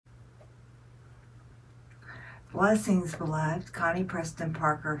Blessings, beloved. Connie Preston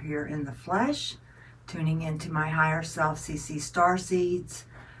Parker here in the flesh, tuning into my higher self, CCStarseeds,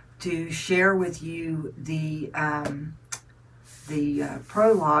 to share with you the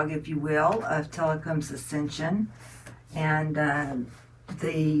prologue, if you will, of Tilikum's Ascension, and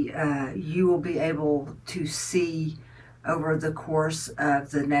you will be able to see over the course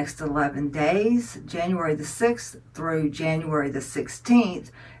of the next 11 days, January the 6th through January the 16th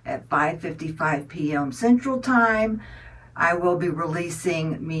at 5:55 p.m. Central Time. I will be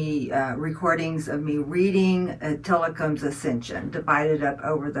releasing recordings of me reading Tilikum's Ascension, divided up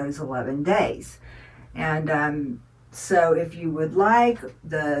over those 11 days. And so if you would like,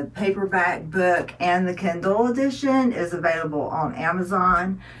 the paperback book and the Kindle edition is available on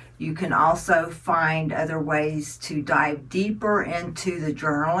Amazon. You can also find other ways to dive deeper into the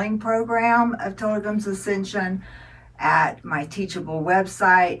journaling program of Tilikum's Ascension at my teachable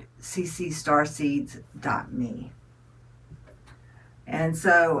website, CCStarseeds.me. And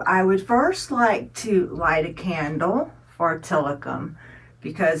so I would first like to light a candle for Tilikum,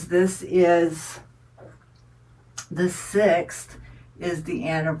 because this is the 6th is the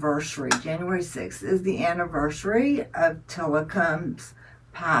anniversary. January 6th is the anniversary of Tilikum's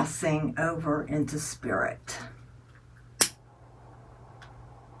passing over into spirit.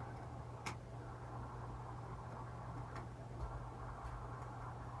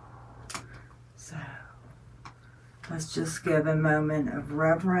 So let's just give a moment of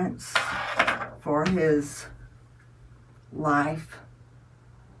reverence for his life,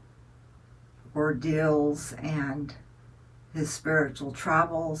 ordeals, and his spiritual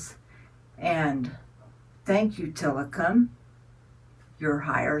travels. And thank you, Tilikum, your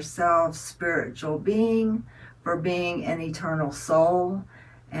higher self, spiritual being, for being an eternal soul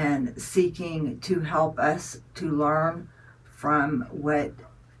and seeking to help us to learn from what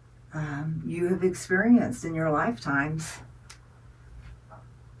you have experienced in your lifetimes.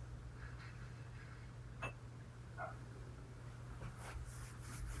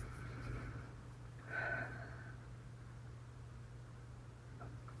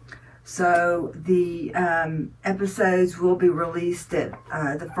 So the episodes will be released at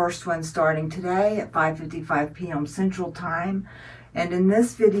the first one starting today at 5:55 p.m. Central Time. And in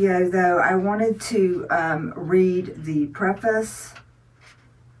this video, though, I wanted to read the preface.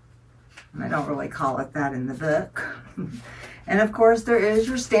 I don't really call it that in the book. And of course, there is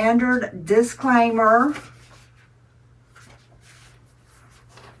your standard disclaimer.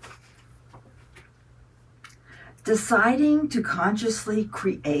 Deciding to consciously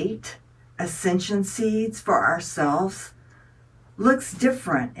create ascension seeds for ourselves looks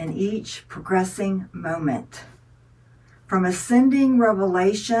different in each progressing moment. From ascending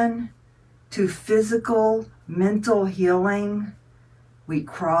revelation to physical, mental healing, we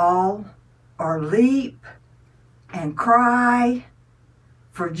crawl or leap and cry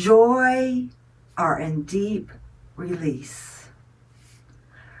for joy or in deep release.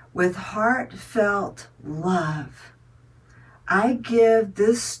 With heartfelt love, I give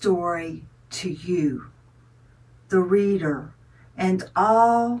this story to you, the reader, and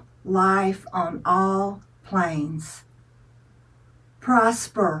all life on all planes.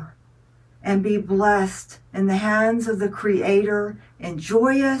 Prosper and be blessed in the hands of the Creator in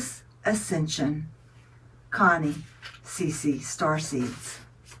joyous ascension. Connie, CCStarseeds.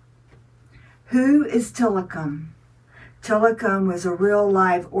 Who is Tilikum? Tilikum was a real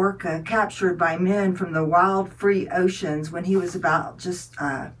live orca captured by men from the wild, free oceans when he was but just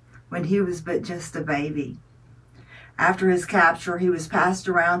a baby. After his capture, he was passed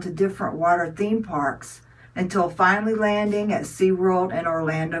around to different water theme parks until finally landing at SeaWorld in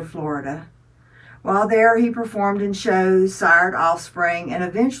Orlando, Florida. While there, he performed in shows, sired offspring, and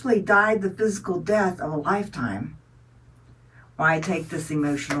eventually died the physical death of a lifetime. Why take this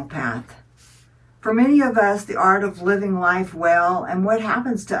emotional path? For many of us, the art of living life well and what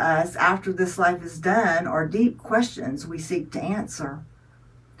happens to us after this life is done are deep questions we seek to answer.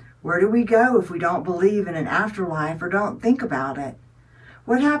 Where do we go if we don't believe in an afterlife or don't think about it?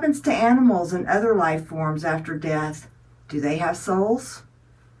 What happens to animals and other life forms after death? Do they have souls?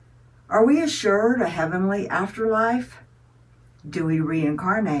 Are we assured a heavenly afterlife? Do we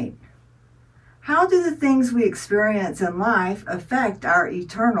reincarnate? How do the things we experience in life affect our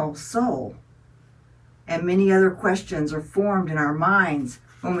eternal soul? And many other questions are formed in our minds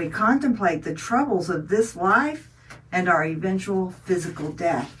when we contemplate the troubles of this life and our eventual physical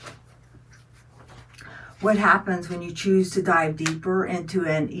death. What happens when you choose to dive deeper into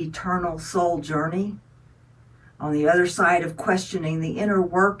an eternal soul journey? On the other side of questioning the inner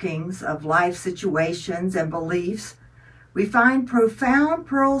workings of life situations and beliefs, we find profound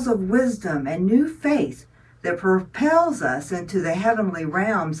pearls of wisdom and new faith that propels us into the heavenly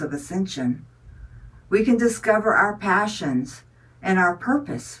realms of ascension. We can discover our passions and our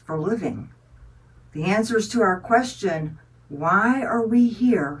purpose for living. The answers to our question, why are we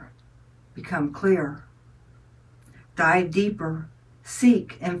here, become clear. Dive deeper,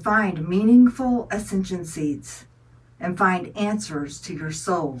 seek and find meaningful ascension seeds, and find answers to your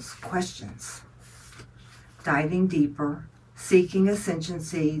soul's questions. Diving deeper, seeking ascension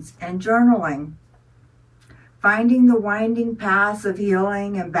seeds, and journaling. Finding the winding paths of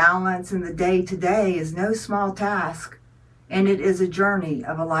healing and balance in the day-to-day is no small task, and it is a journey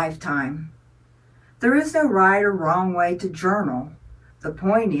of a lifetime. There is no right or wrong way to journal. The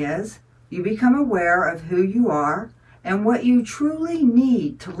point is, you become aware of who you are and what you truly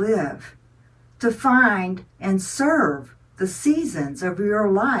need to live, to find and serve the seasons of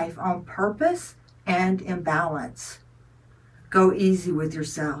your life on purpose and in balance. Go easy with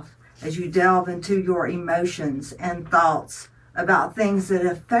yourself as you delve into your emotions and thoughts about things that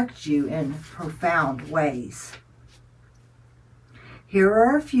affect you in profound ways. Here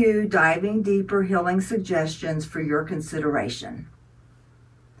are a few diving deeper healing suggestions for your consideration.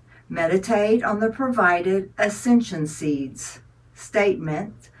 Meditate on the provided ascension seeds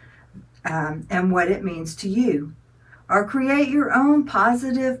statement and what it means to you. Or create your own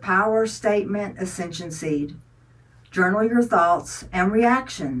positive power statement ascension seed. Journal your thoughts and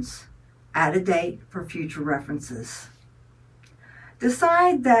reactions. Add a date for future references.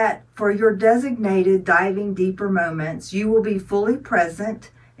 Decide that for your designated diving deeper moments, you will be fully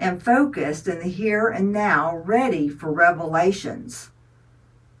present and focused in the here and now, ready for revelations.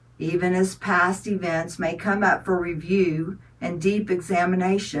 Even as past events may come up for review and deep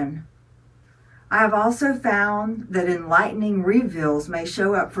examination. I have also found that enlightening reveals may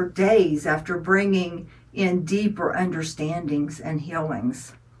show up for days after bringing in deeper understandings and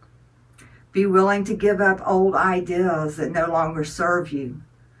healings. Be willing to give up old ideas that no longer serve you.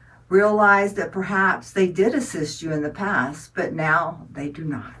 Realize that perhaps they did assist you in the past, but now they do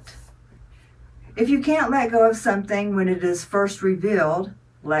not. If you can't let go of something when it is first revealed,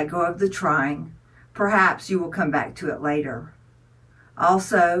 let go of the trying. Perhaps you will come back to it later.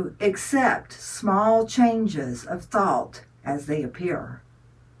 Also, accept small changes of thought as they appear.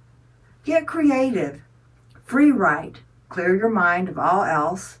 Get creative. Free write. Clear your mind of all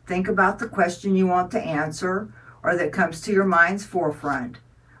else. Think about the question you want to answer or that comes to your mind's forefront.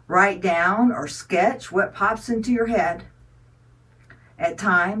 Write down or sketch what pops into your head. At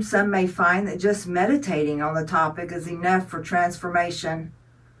times, some may find that just meditating on the topic is enough for transformation.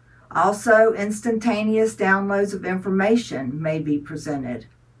 Also, instantaneous downloads of information may be presented.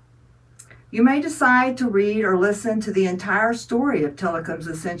 You may decide to read or listen to the entire story of Tilikum's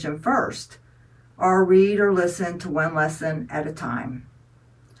Ascension first, or read or listen to one lesson at a time.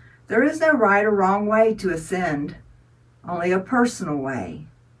 There is no right or wrong way to ascend, only a personal way,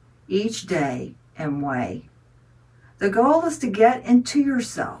 each day and way. The goal is to get into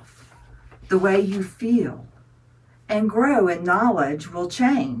yourself, the way you feel, and grow in knowledge will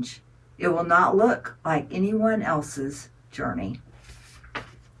change. It will not look like anyone else's journey.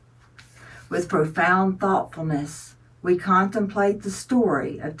 With profound thoughtfulness, we contemplate the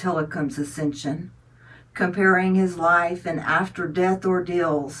story of Tilikum's ascension, comparing his life and after-death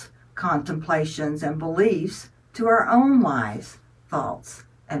ordeals, contemplations, and beliefs to our own lives, thoughts,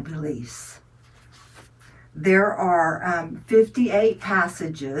 and beliefs. There are 58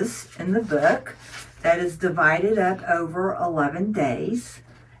 passages in the book that is divided up over 11 days.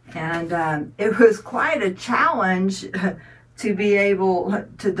 And it was quite a challenge to be able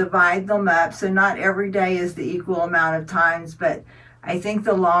to divide them up. So not every day is the equal amount of times, but I think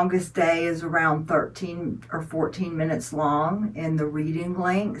the longest day is around 13 or 14 minutes long in the reading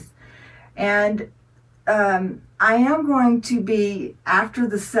length. And I am going to be, after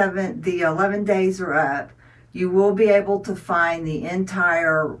the 11 days are up, you will be able to find the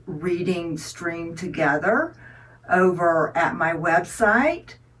entire reading stream together over at my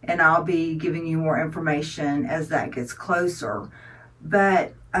website, and I'll be giving you more information as that gets closer.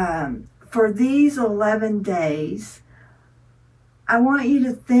 But for these 11 days, I want you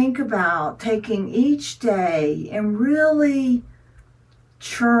to think about taking each day and really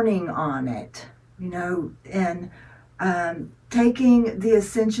churning on it, and taking the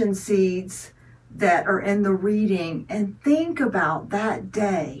ascension seeds that are in the reading and think about that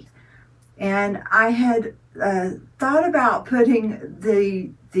day. And I had thought about putting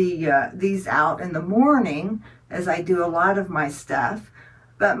these out in the morning, as I do a lot of my stuff,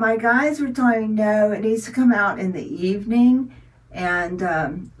 but my guys were telling me no, it needs to come out in the evening, and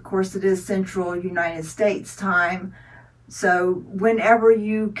of course it is Central United States time, So whenever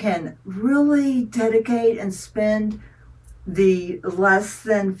you can really dedicate and spend the less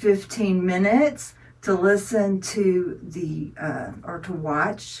than 15 minutes to listen to the or to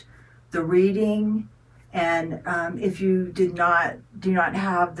watch the reading, and if you do not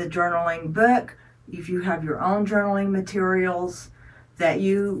have the journaling book, if you have your own journaling materials, that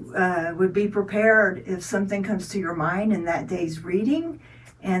you would be prepared if something comes to your mind in that day's reading,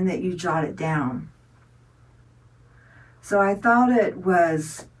 and that you jot it down. So I thought it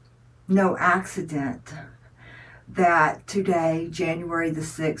was no accident that today, January the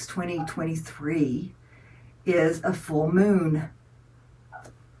 6th, 2023, is a full moon.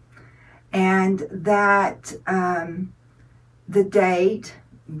 And that the date,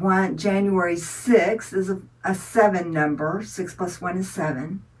 January 6th, is a 7 number. 6 plus 1 is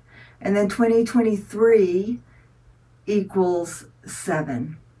 7. And then 2023 equals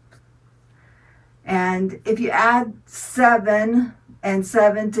 7. And if you add 7 and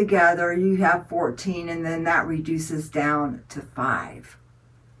 7 together, you have 14, and then that reduces down to 5.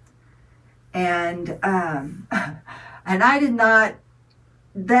 And that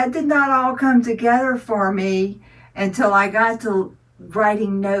did not all come together for me until I got to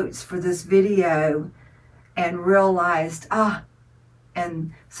writing notes for this video and realized,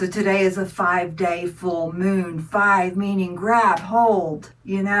 and so today is a 5-day full moon. 5 meaning grab hold,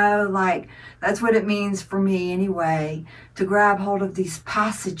 like that's what it means for me anyway, to grab hold of these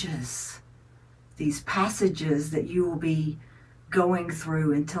passages that you will be going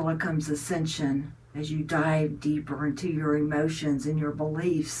through in Tilikum's Ascension as you dive deeper into your emotions and your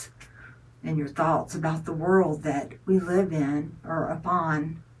beliefs and your thoughts about the world that we live in or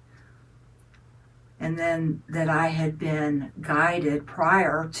upon. And then that I had been guided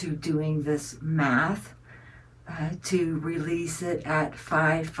prior to doing this math to release it at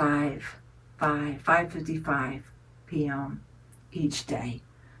 5:55 p.m. each day.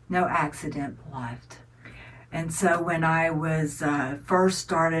 No accident left. And so when I was first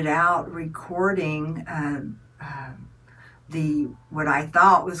started out recording what I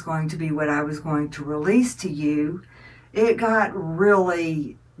thought was going to be what I was going to release to you, it got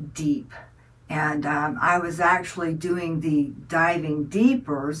really deep. And I was actually doing the diving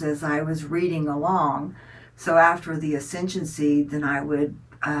deepers as I was reading along. So after the Ascension seed, then I would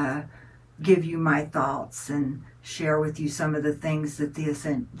give you my thoughts and share with you some of the things that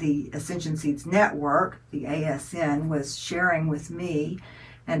the Ascension Seeds Network, the ASN, was sharing with me,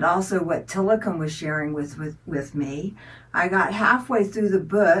 and also what Tilikum was sharing with me. I got halfway through the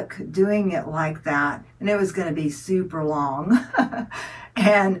book doing it like that, and it was going to be super long.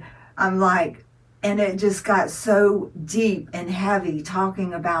 And I'm like, and it just got so deep and heavy,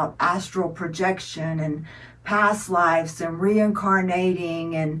 talking about astral projection and past lives and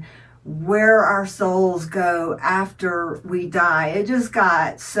reincarnating and where our souls go after we die. It just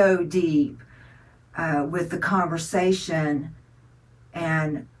got so deep with the conversation,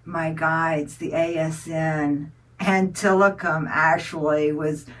 and my guides, the ASN, and Tilikum actually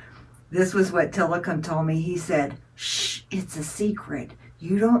this was what Tilikum told me. He said, shh, it's a secret.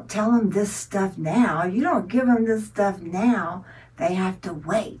 You don't tell them this stuff now. You don't give them this stuff now. They have to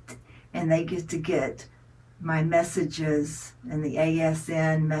wait, and they get to get my messages and the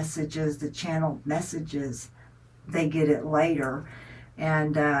ASN messages, the channeled messages. They get it later.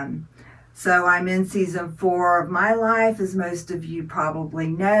 And so I'm in season 4 of my life, as most of you probably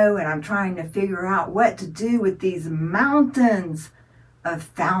know, and I'm trying to figure out what to do with these mountains of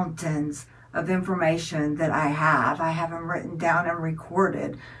fountains of information that I have. I have them written down and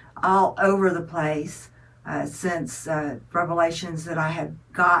recorded all over the place since revelations that I had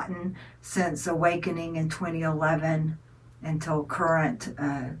gotten since awakening in 2011 until current.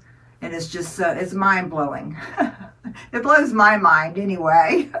 And it's just it's mind-blowing. It blows my mind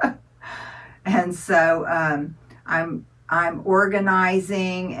anyway. And so I'm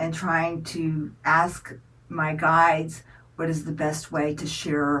organizing and trying to ask my guides, what is the best way to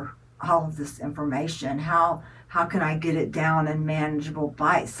share all of this information? How can I get it down in manageable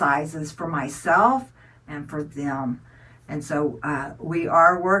bite sizes for myself and for them? And so we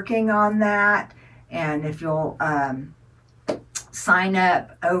are working on that. And if you'll sign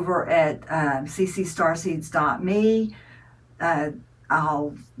up over at CCStarseeds.me,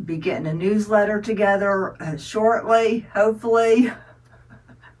 I'll be getting a newsletter together shortly, hopefully.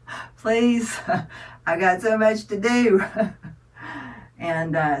 Please, I got so much to do.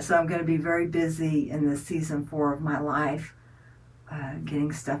 And so I'm going to be very busy in this season 4 of my life,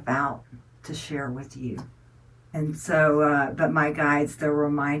 getting stuff out to share with you. And so, but my guides, they're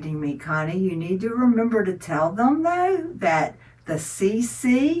reminding me, Connie, you need to remember to tell them, though, that the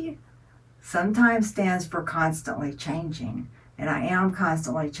CC sometimes stands for constantly changing. And I am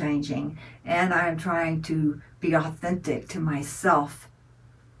constantly changing. And I'm trying to be authentic to myself,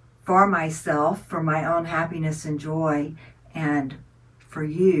 for my own happiness and joy, and for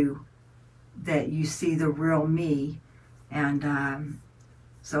you, that you see the real me. And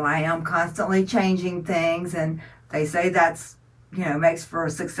so I am constantly changing things, and they say that's, makes for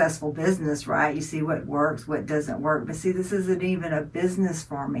a successful business, right? You see what works, what doesn't work. But see, this isn't even a business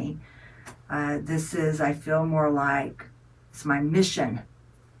for me. I feel more like it's my mission.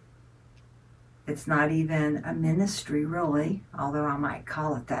 It's not even a ministry, really, although I might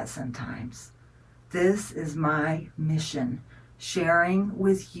call it that sometimes. This is my mission, sharing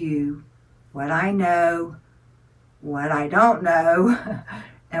with you what I know, what I don't know,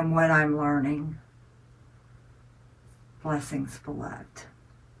 and what I'm learning. Blessings, beloved.